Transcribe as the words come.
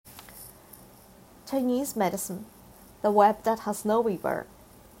Chinese Medicine, the web that has no river.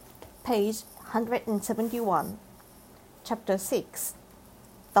 Page 171. Chapter 6.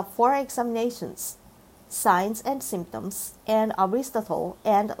 The Four Examinations, Signs and Symptoms, and Aristotle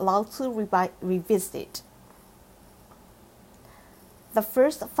and Lao Tzu Revisited. The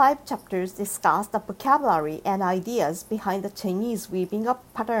first 5 chapters discuss the vocabulary and ideas behind the Chinese weaving of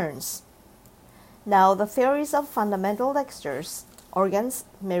patterns. Now the theories of fundamental textures, organs,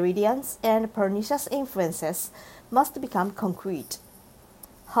 meridians, and pernicious influences must become concrete.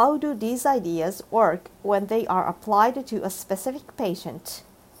 How do these ideas work when they are applied to a specific patient?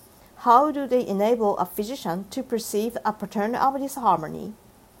 How do they enable a physician to perceive a pattern of disharmony?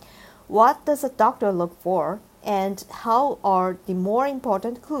 What does a doctor look for, and how are the more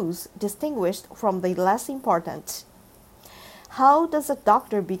important clues distinguished from the less important? How does a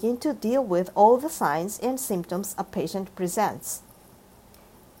doctor begin to deal with all the signs and symptoms a patient presents?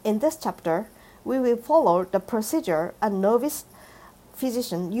 In this chapter, we will follow the procedure a novice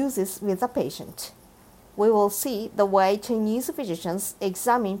physician uses with a patient. We will see the way Chinese physicians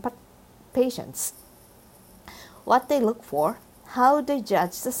examine patients, what they look for, how they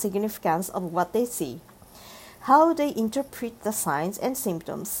judge the significance of what they see, how they interpret the signs and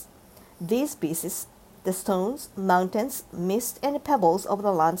symptoms. These pieces, the stones, mountains, mist, and pebbles of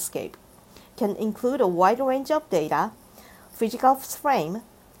the landscape, can include a wide range of data: physical frame,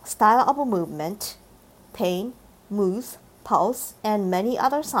 style of movement, pain, mood, pulse, and many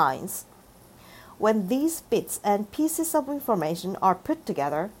other signs. When these bits and pieces of information are put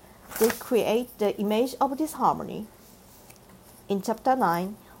together, they create the image of disharmony. In Chapter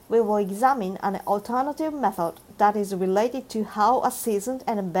 9, we will examine an alternative method that is related to how a seasoned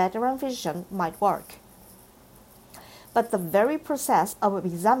and veteran physician might work. But the very process of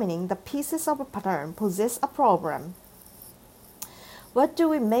examining the pieces of a pattern poses a problem. What do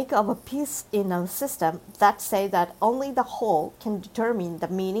we make of a piece in a system that say that only the whole can determine the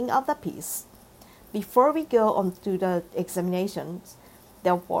meaning of the piece? Before we go on to the examinations,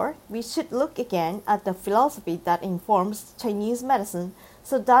 therefore, we should look again at the philosophy that informs Chinese medicine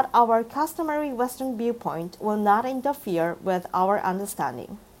so that our customary Western viewpoint will not interfere with our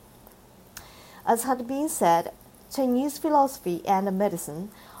understanding. As had been said, Chinese philosophy and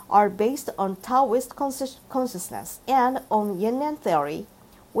medicine are based on Taoist consciousness and on Yin-Yang theory,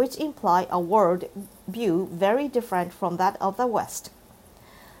 which imply a world view very different from that of the West.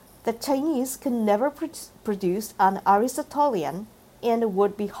 The Chinese could never produce an Aristotelian and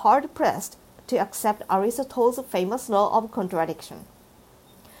would be hard-pressed to accept Aristotle's famous law of contradiction.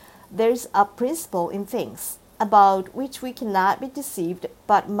 There is a principle in things about which we cannot be deceived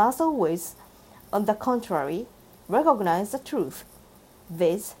but must always, on the contrary, recognize the truth,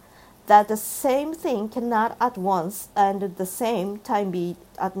 viz., that the same thing cannot at once and at the same time be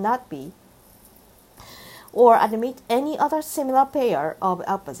not be, or admit any other similar pair of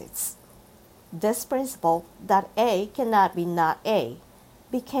opposites. This principle, that A cannot be not A,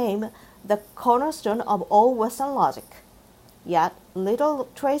 became the cornerstone of all Western logic. Yet little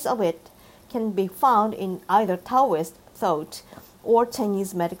trace of it can be found in either Taoist thought or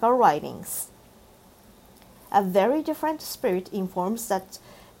Chinese medical writings. A very different spirit informs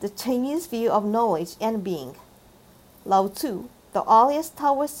the Chinese view of knowledge and being. Lao Tzu, the earliest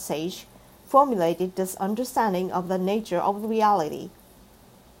Taoist sage, formulated this understanding of the nature of reality.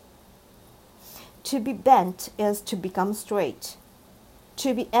 To be bent is to become straight.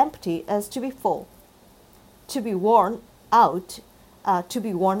 To be empty is to be full. To be worn out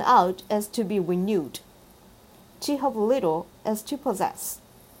is to be renewed. To have little is to possess.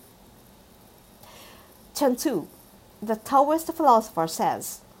 Chen Tzu, the Taoist philosopher,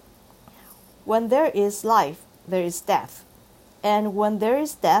 says, "When there is life, there is death, and when there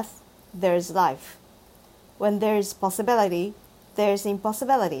is death, there is life. When there is possibility, there is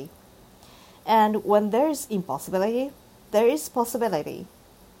impossibility, and when there is impossibility, there is possibility.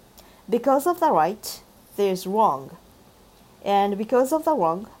 Because of the right, there is wrong, and because of the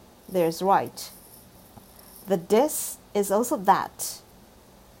wrong, there is right. The this is also that.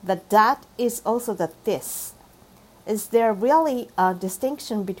 The that is also the this. Is there really a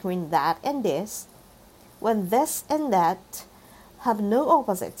distinction between that and this? When this and that have no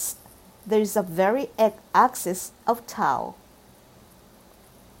opposites, there is a very axis of Tao."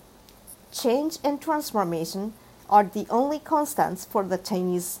 Change and transformation are the only constants for the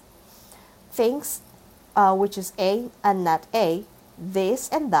Chinese. Things, which is A and not A, this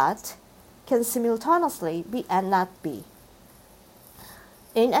and that, can simultaneously be and not be.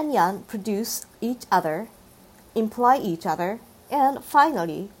 Yin and Yang produce each other, imply each other, and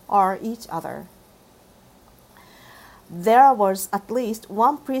finally are each other. There was at least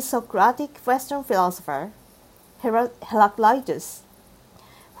one pre-Socratic Western philosopher, Heraclitus,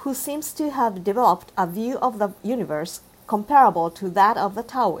 who seems to have developed a view of the universe comparable to that of the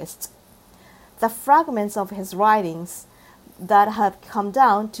Taoists. The fragments of his writings that have come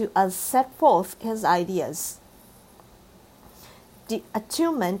down to us set forth his ideas. The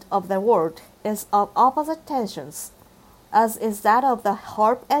attunement of the world is of opposite tensions, as is that of the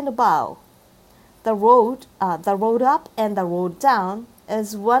harp and the bow. The road up and the road down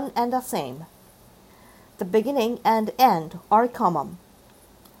is one and the same. The beginning and end are common.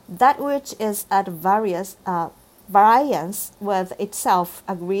 That which is at variance with itself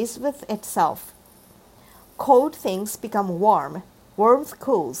agrees with itself. Cold things become warm, warmth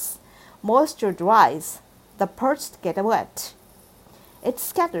cools, moisture dries, the parched get wet. It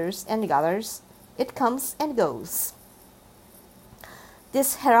scatters and gathers, it comes and goes.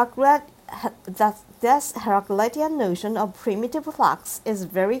 This Heraclitean notion of primitive flux is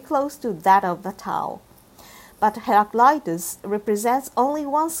very close to that of the Tao. But Heraclitus represents only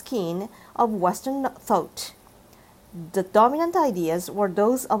one skein of Western thought. The dominant ideas were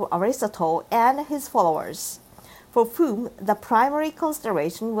those of Aristotle and his followers, for whom the primary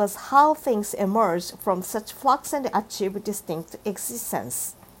consideration was how things emerge from such flux and achieve distinct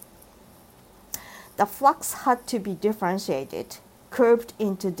existence. The flux had to be differentiated, grouped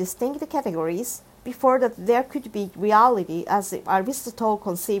into distinct categories, before that there could be reality as Aristotle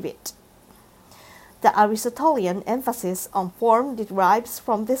conceived it. The Aristotelian emphasis on form derives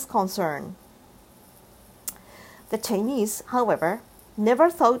from this concern. The Chinese, however, never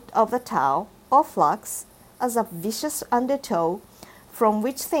thought of the Tao or flux as a vicious undertow from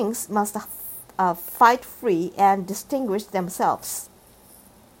which things must fight free and distinguish themselves.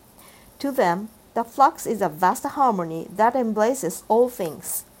 To them, the flux is a vast harmony that embraces all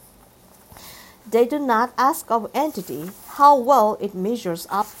things. They do not ask of entity how well it measures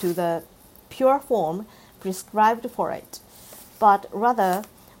up to the pure form prescribed for it, but rather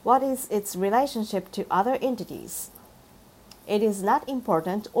what is its relationship to other entities. It is not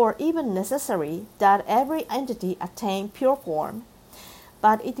important or even necessary that every entity attain pure form,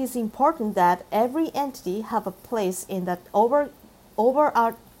 but it is important that every entity have a place in that overarching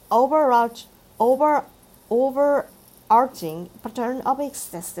pattern of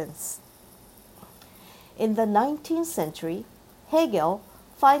existence. In the 19th century, Hegel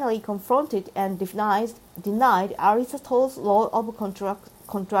finally confronted and denied Aristotle's law of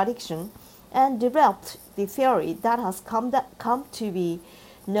contradiction and developed the theory that has come to be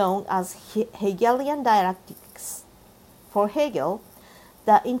known as Hegelian dialectics. For Hegel,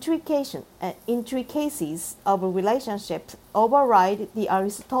 the intricacies of relationships override the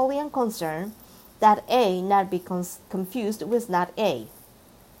Aristotelian concern that A not be confused with not A.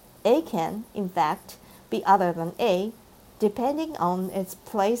 A can, in fact, be other than A, depending on its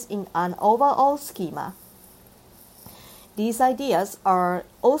place in an overall schema. These ideas are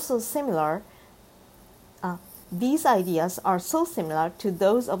so similar to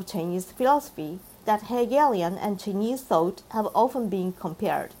those of Chinese philosophy that Hegelian and Chinese thought have often been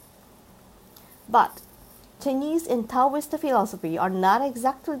compared. But Chinese and Taoist philosophy are not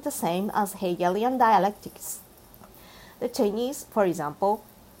exactly the same as Hegelian dialectics. The Chinese, for example,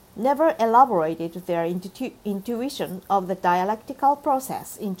 never elaborated their intuition of the dialectical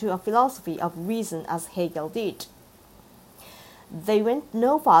process into a philosophy of reason as Hegel did. They went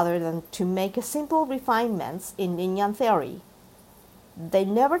no farther than to make simple refinements in yin-yang theory. They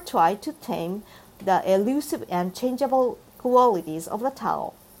never tried to tame the elusive and changeable qualities of the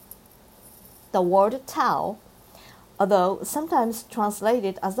Tao. The word Tao, although sometimes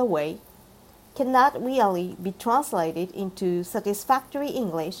translated as the way, cannot really be translated into satisfactory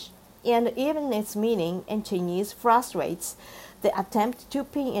English, and even its meaning in Chinese frustrates the attempt to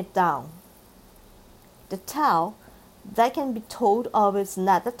pin it down. The Tao that can be told of is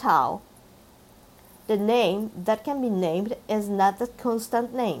not the Tao. The name that can be named is not the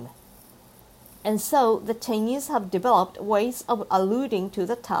constant name. And so the Chinese have developed ways of alluding to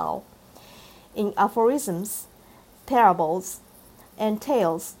the Tao in aphorisms, parables, and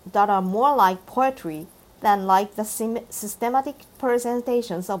tales that are more like poetry than like the systematic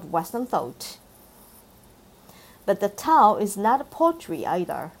presentations of Western thought. But the Tao is not poetry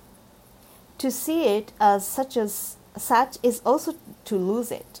either. To see it as such is also to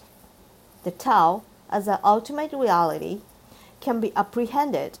lose it. The Tao, as an ultimate reality, can be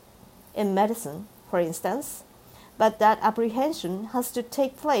apprehended in medicine, for instance, but that apprehension has to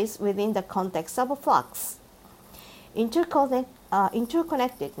take place within the context of a flux,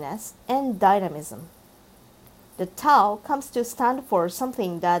 interconnectedness, and dynamism. The Tao comes to stand for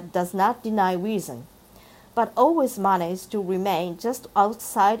something that does not deny reason, but always manage to remain just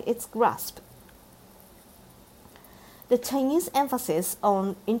outside its grasp. The Chinese emphasis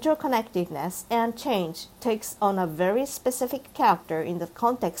on interconnectedness and change takes on a very specific character in the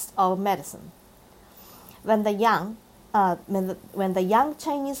context of medicine. When the young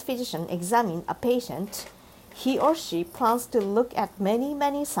Chinese physician examines a patient, he or she plans to look at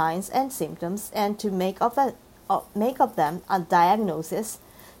many signs and symptoms and to make of them a diagnosis,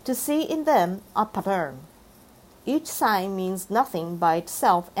 to see in them a pattern. Each sign means nothing by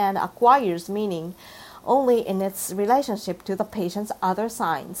itself and acquires meaning only in its relationship to the patient's other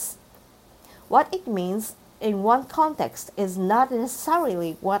signs. What it means in one context is not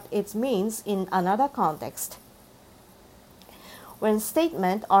necessarily what it means in another context. When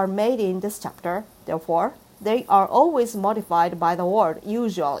statements are made in this chapter, therefore, they are always modified by the word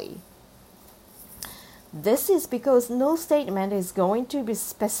usually. This is because no statement is going to be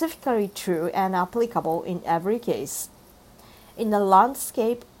specifically true and applicable in every case. In a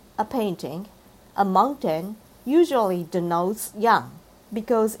landscape painting, a mountain usually denotes young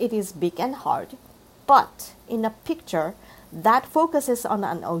because it is big and hard, but in a picture that focuses on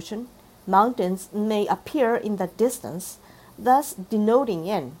an ocean, mountains may appear in the distance, thus denoting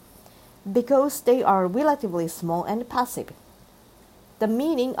in, because they are relatively small and passive. The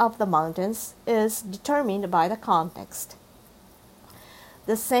meaning of the mountains is determined by the context.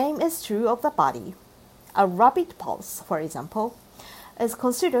 The same is true of the body. A rapid pulse, for example, is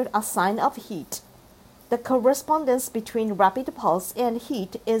considered a sign of heat. The correspondence between rapid pulse and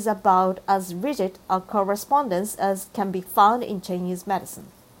heat is about as rigid a correspondence as can be found in Chinese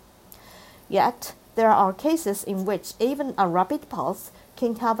medicine. Yet, there are cases in which even a rapid pulse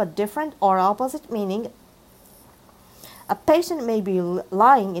can have a different or opposite meaning. A patient may be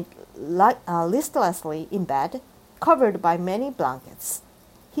lying listlessly in bed, covered by many blankets.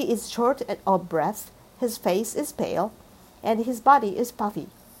 He is short of breath, his face is pale, and his body is puffy.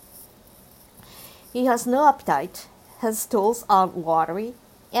 He has no appetite, his stools are watery,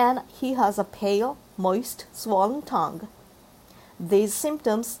 and he has a pale, moist, swollen tongue. These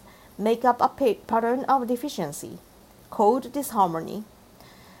symptoms make up a pattern of deficiency, called disharmony,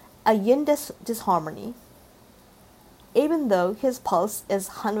 a yin disharmony, even though his pulse is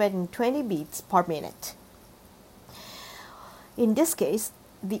 120 beats per minute. In this case,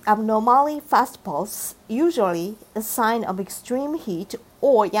 the abnormally fast pulse, usually a sign of extreme heat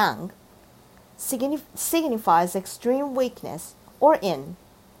or yang, signifies extreme weakness or yin.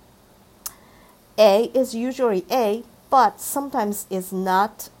 A is usually A, but sometimes is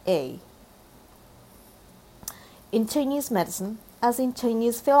not A. In Chinese medicine, as in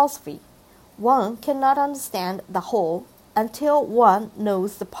Chinese philosophy, one cannot understand the whole until one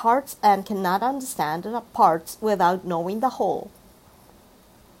knows the parts and cannot understand the parts without knowing the whole.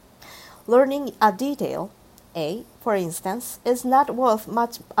 Learning a detail, A, for instance, is not worth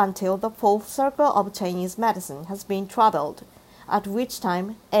much until the full circle of Chinese medicine has been traveled, at which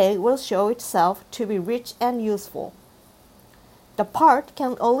time A will show itself to be rich and useful. The part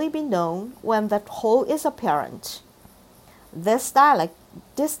can only be known when the whole is apparent. This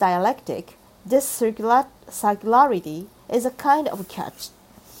dialectic, this circularity is a kind of catch,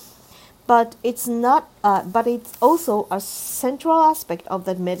 but it's also a central aspect of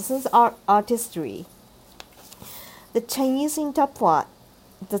the medicine's artistry. The Chinese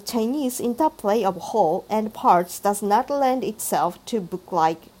interplay of whole and parts does not lend itself to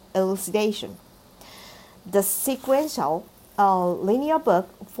book-like elucidation. The sequential, linear book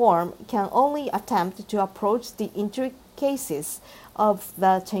form can only attempt to approach the intricacies of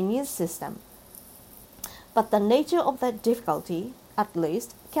the Chinese system. But the nature of that difficulty, at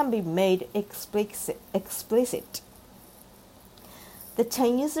least, can be made explicit. The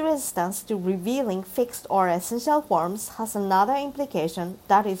Chinese resistance to revealing fixed or essential forms has another implication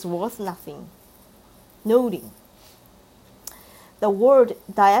that is worth noting. The word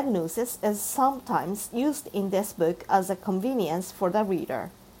diagnosis is sometimes used in this book as a convenience for the reader.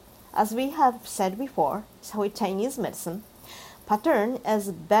 As we have said before, with Chinese medicine, pattern is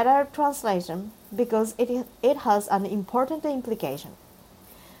a better translation because it has an important implication.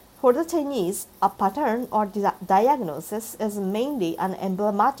 For the Chinese, a pattern or diagnosis is mainly an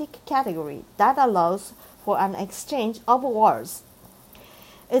emblematic category that allows for an exchange of words.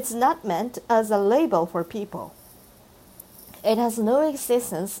 It's not meant as a label for people. It has no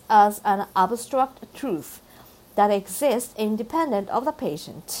existence as an abstract truth that exists independent of the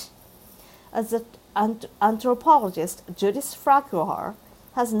patient. As the anthropologist Judith Farquhar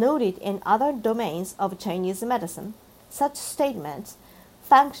has noted in other domains of Chinese medicine, such statements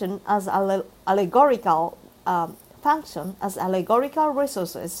function as allegorical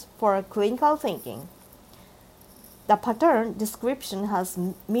resources for clinical thinking. The pattern description has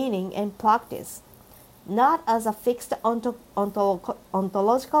meaning in practice, not as a fixed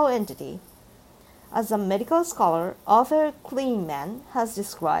ontological entity. As a medical scholar, Arthur Kleinman has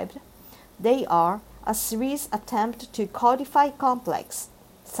described, they are a series attempt to codify complex,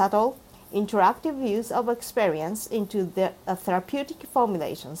 subtle, interactive views of experience into the therapeutic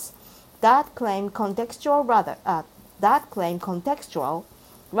formulations that claim contextual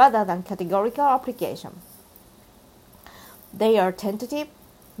rather than categorical application. They are tentative,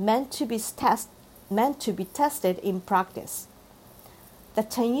 meant to be tested in practice. The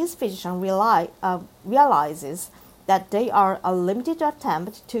Chinese physician realizes that they are a limited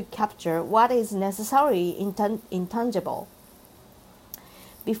attempt to capture what is necessarily intangible.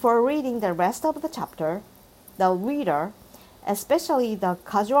 Before reading the rest of the chapter, the reader, especially the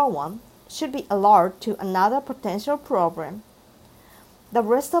casual one, should be alert to another potential problem. The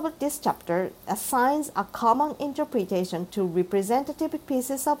rest of this chapter assigns a common interpretation to representative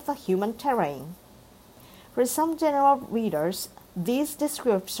pieces of the human terrain. For some general readers, these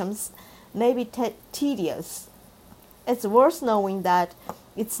descriptions may be tedious. It's worth knowing that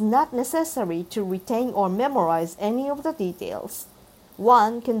it's not necessary to retain or memorize any of the details.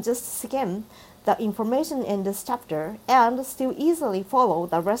 One can just skim the information in this chapter and still easily follow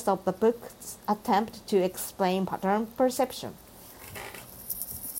the rest of the book's attempt to explain pattern perception.